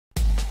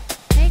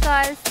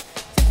guys,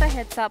 just a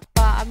heads up,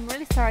 but I'm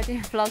really sorry I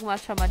didn't vlog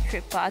much on my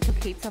trip, but I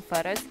took heaps of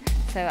photos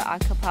so I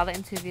compiled it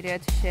into a video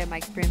to share my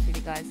experience with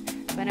you guys.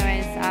 But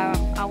anyways,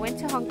 I went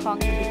to Hong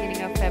Kong in the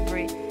beginning of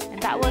February,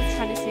 and that was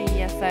Chinese New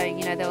Year, so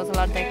you know there was a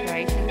lot of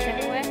decorations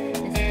everywhere, as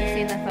you can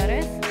see in the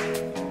photos.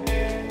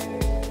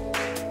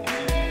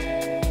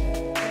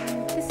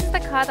 This is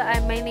the car that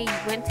I mainly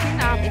went in.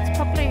 It's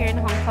popular here in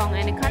Hong Kong,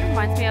 and it kind of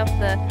reminds me of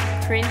the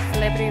Korean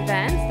celebrity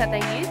vans that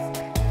they use.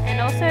 And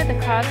also the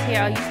cars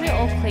here are usually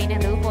all clean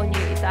and look or new.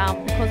 It's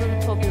because of the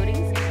tall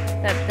buildings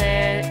that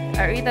there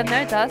are either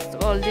no dust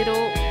or little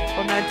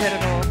or no dirt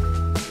at all.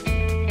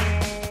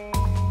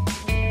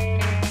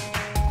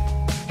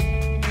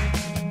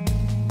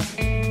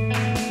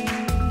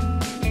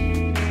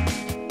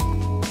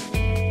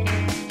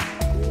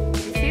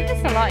 You see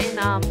this a lot in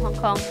Hong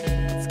Kong.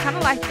 It's kind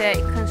of like the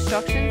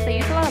constructions. They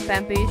use a lot of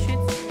bamboo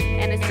shoots,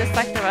 and it's just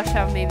like the Rush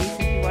Hour movies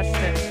if you watched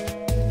it.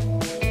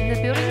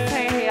 The buildings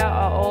here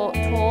are all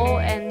tall,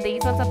 and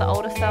these ones are the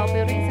older style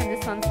buildings, and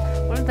this one's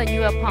one of the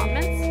newer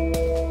apartments.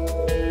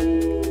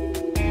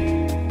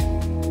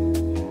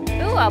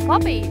 Ooh, a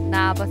puppy!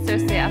 Nah, but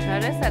seriously, I've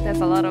noticed that there's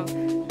a lot of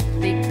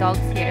big dogs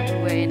here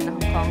everywhere in Hong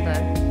Kong though.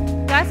 If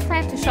you guys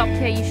plan to shop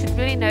here, you should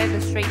really know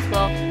the streets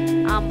well.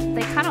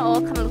 They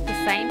all look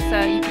the same,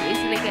 so you can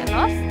easily get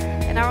lost.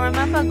 And I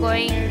remember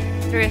going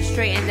through a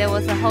street and there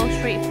was a whole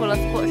street full of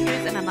sports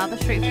shoes and another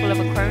street full of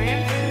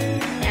aquariums.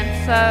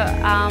 So,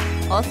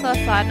 also a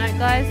side note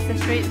guys, the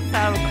streets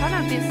are kind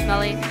of a bit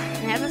smelly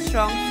and has a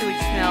strong sewage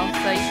smell,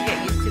 so you should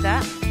get used to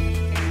that.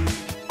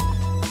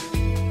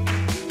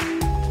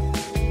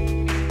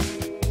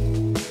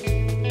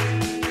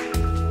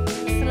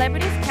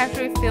 Celebrities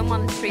casually film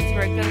on the streets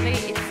regularly.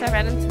 It's so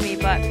random to me,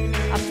 but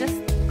I'm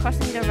just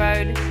crossing the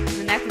road and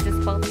the actor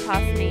just bolts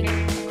past me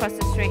across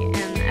the street,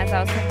 and as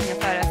I was taking a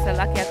photo, so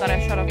lucky I got a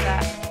shot of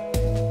that.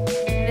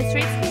 And the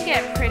streets can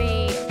get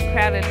pretty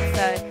crowded,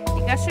 so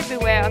you guys should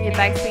beware of your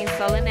bags being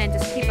stolen and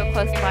just keep it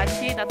close by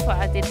to you. That's what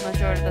I did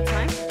majority of the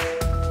time.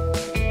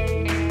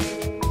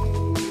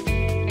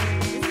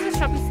 This is a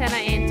shopping centre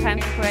in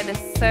Times Square.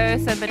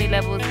 There's so many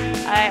levels.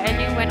 I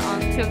only went on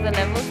 2 of the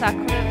levels. I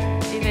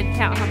couldn't even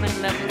count how many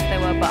levels there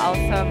were, but I was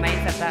so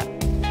amazed at that.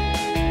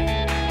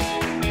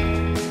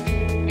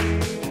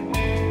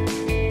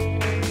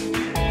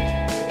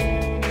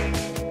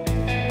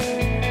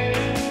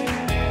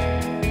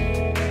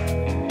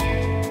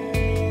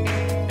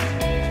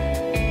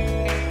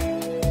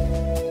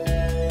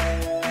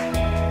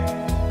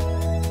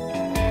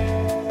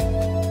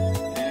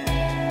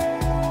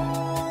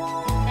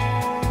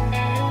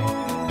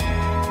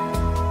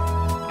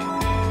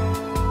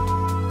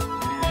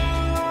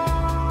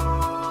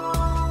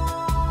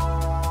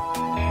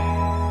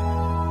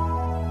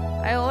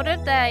 I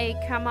ordered a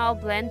caramel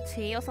blend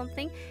tea or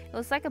something. It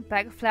was like a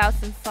bag of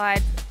flowers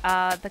inside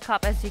the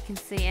cup, as you can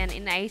see. And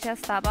in Asia,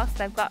 Starbucks,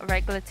 they've got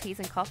regular teas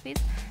and coffees.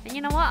 And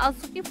you know what? I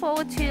was looking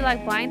forward to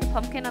like buying the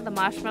pumpkin or the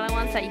marshmallow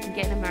ones that you can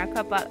get in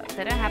America, but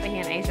they don't have it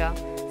here in Asia.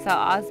 So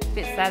I was a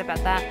bit sad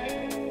about that.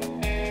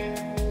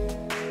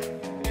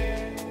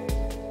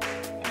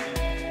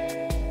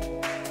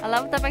 I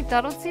love the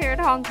McDonald's here in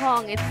Hong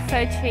Kong. It's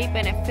so cheap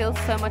and it feels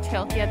so much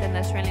healthier than the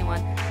Australian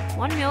one.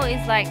 One meal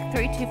is like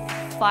 $3 to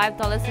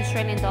 $5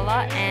 Australian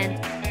dollar, and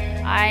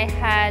I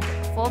had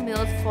 4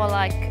 meals for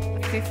like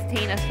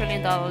 15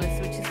 Australian dollars,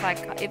 which is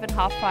like even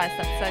half price.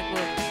 That's so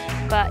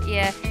good. But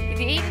yeah, if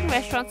you eat in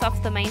restaurants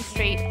off the main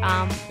street,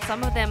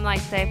 some of them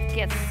like they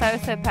get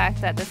so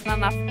packed that there's not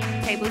enough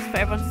tables for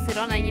everyone to sit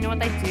on, and you know what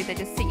they do? They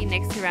just sit you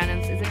next to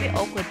randoms. It's a bit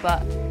awkward,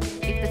 but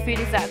if the food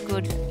is that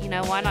good, you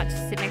know, why not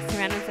just sit next to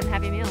randoms and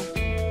have your meal?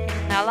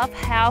 Now I love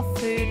how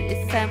food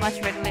is so much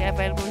readily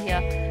available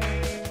here.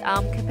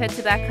 Compared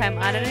to back home,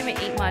 I don't even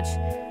eat much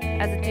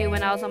as I do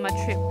when I was on my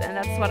trip, and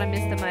that's what I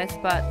miss the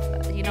most. But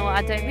you know what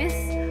I don't miss?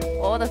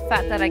 All the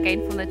fat that I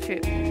gained from the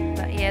trip.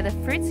 But yeah, the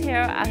fruits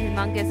here are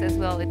humongous as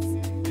well. It's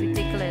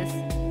ridiculous.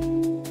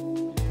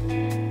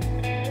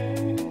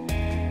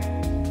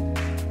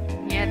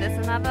 Yeah,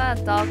 there's another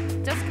dog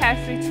just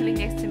casually chilling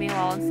next to me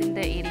while I'm sitting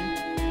there eating.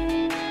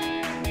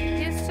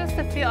 Here's just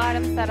a few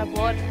items that I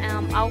bought.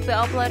 I'll be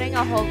uploading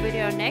a whole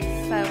video next,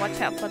 so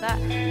watch out for that.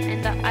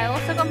 And I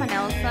also got my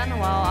nails done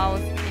while I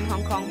was in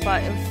Hong Kong,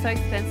 but it was so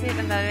expensive,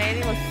 and the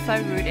lady was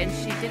so rude, and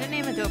she didn't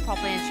even do it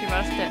properly, and she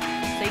rushed it.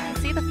 So you can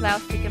see the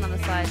flowers sticking on the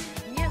side.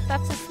 Yeah,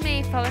 that's just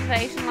me following the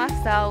Asian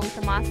lifestyle with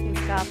the mask and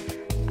scarf.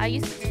 I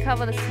used it to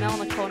cover the smell on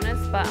the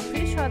corners, but I'm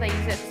pretty sure they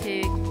use it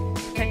to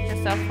protect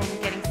yourself from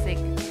getting sick.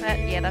 But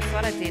yeah, that's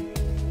what I did.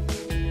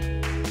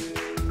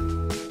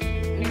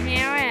 And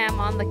here I am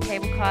on the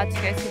cable car to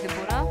go see the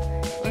Buddha.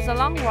 It was a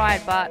long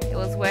ride, but it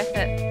was worth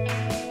it.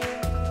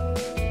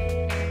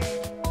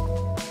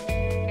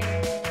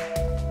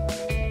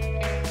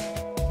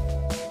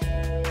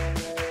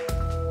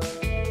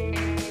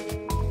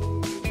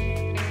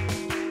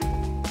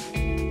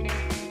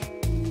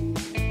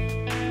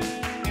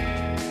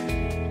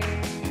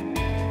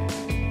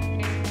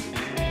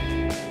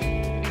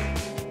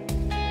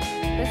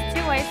 There's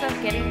 2 ways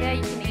of getting there.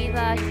 You can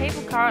either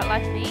cable car it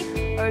like me,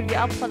 or if you're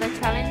up for the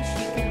challenge,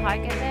 you can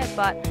hike it there,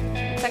 but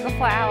it's like a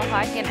 4-hour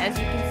hike, and as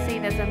you can see,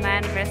 there's a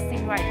man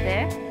resting right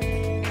there.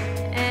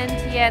 And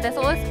yeah, there's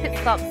always pit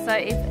stops, so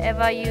if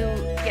ever you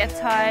get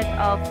tired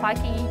of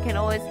hiking, you can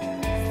always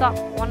stop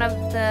one of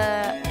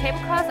the cable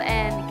cars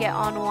and get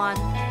on one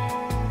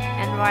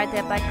and ride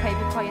there by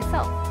cable car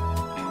yourself.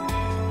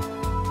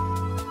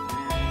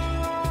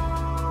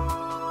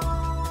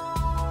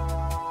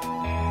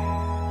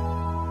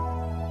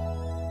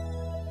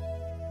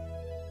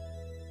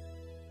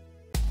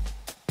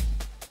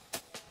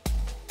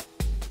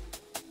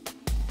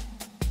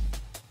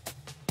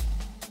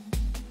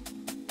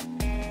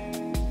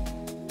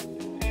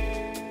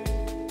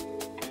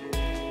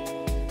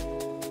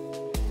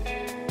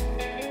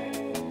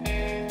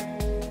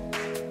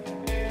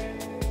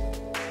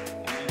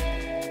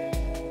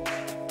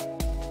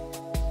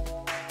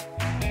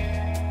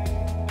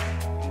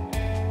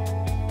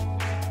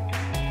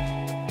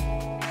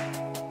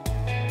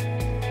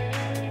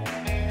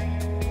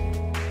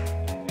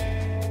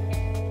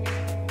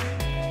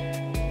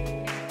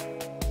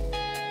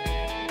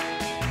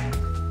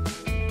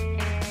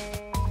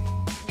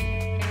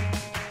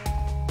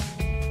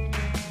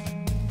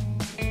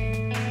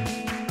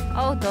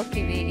 Oh,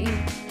 doggy me.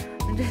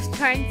 I'm just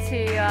trying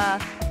to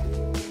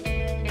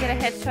get a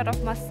headshot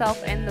of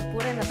myself and the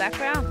Buddha in the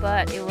background,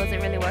 but it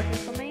wasn't really working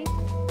for me.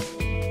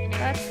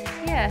 But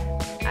yeah,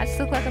 I just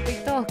look like a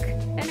big dog.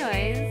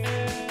 Anyways.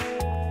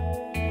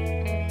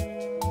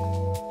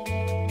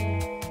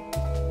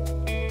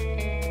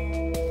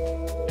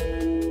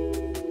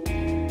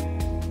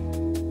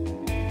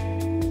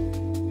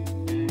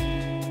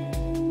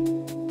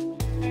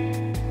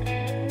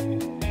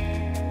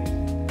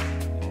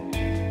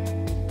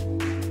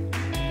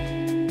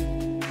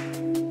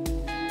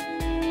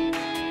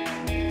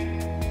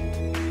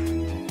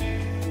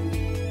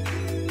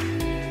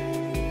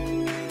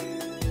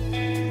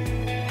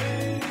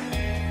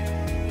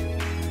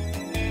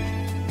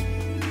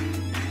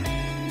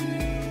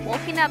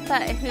 Walking up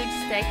that huge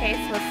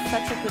staircase was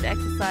such a good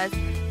exercise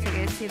to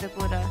go see the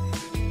Buddha.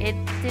 It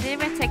didn't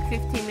even take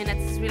 15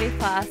 minutes, it's really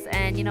fast,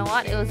 and you know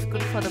what, it was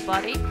good for the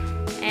body.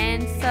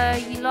 And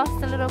so you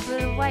lost a little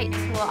bit of weight.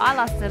 Well, I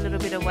lost a little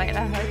bit of weight,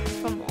 I hope,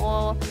 from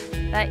all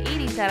that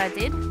eating that I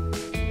did.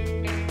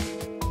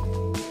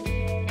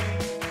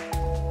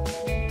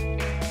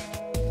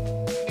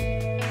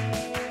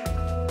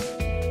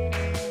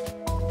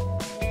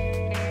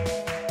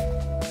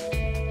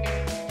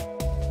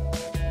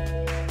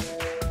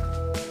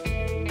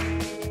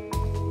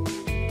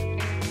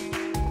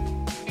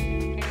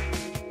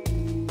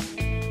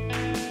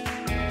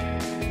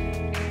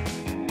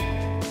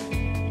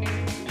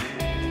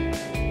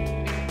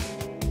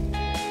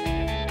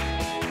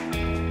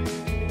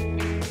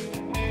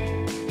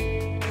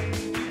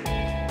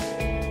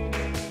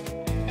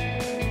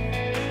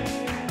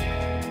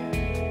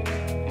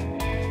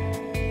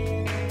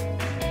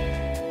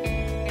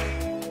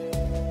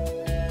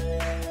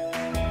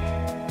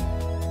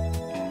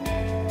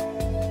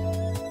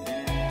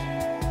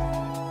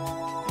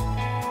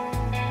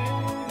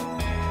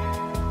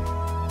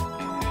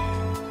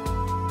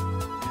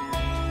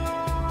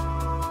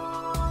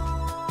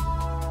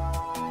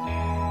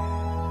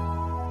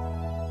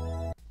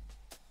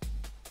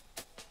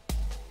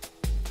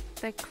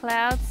 The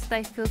clouds,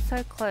 they feel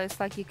so close,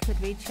 like you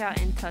could reach out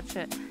and touch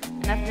it.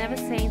 And I've never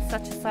seen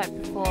such a sight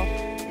before.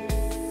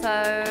 It's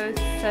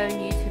so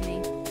new to me.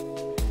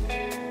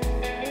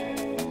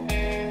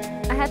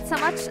 I had so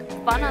much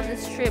fun on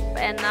this trip,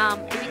 and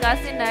if you guys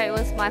didn't know, it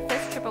was my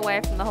first trip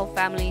away from the whole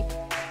family.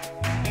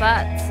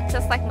 But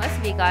just like most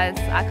of you guys,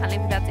 I can't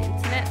live without the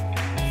internet.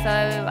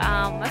 So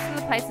most of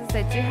the places,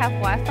 they do have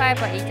Wi-Fi,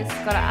 but you just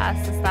gotta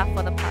ask the staff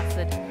for the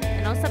password.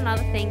 And also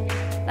another thing,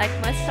 like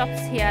most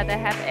shops here, they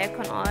have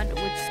aircon on,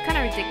 which is kind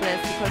of ridiculous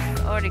because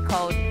it's already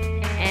cold,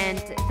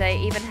 and they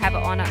even have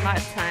it on at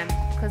night time.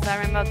 Because I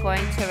remember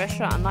going to a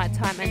restaurant at night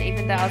time, and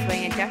even though I was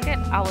wearing a jacket,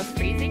 I was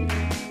freezing.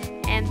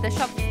 And the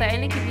shops, they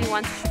only give you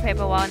one tissue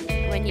paper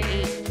when you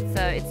eat,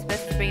 so it's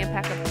best to bring a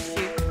pack of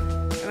tissue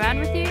around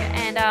with you.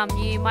 And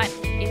you might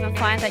even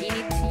find that you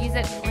need to use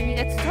it when you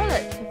get to the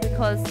toilet,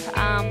 because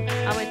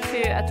I went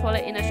to a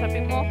toilet in a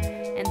shopping mall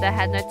and they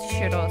had no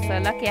tissue at all, so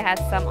lucky I had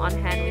some on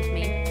hand with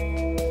me.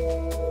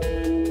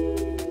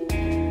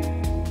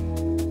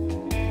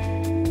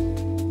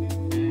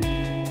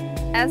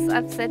 As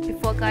I've said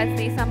before, guys,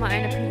 these are my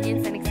own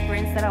opinions and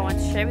experience that I want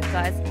to share with you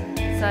guys.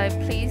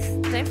 So please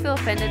don't feel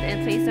offended,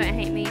 and please don't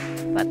hate me,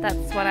 but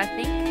that's what I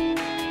think.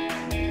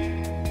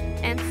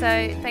 And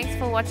so thanks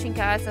for watching,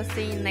 guys. I'll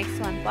see you in the next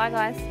one. Bye,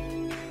 guys.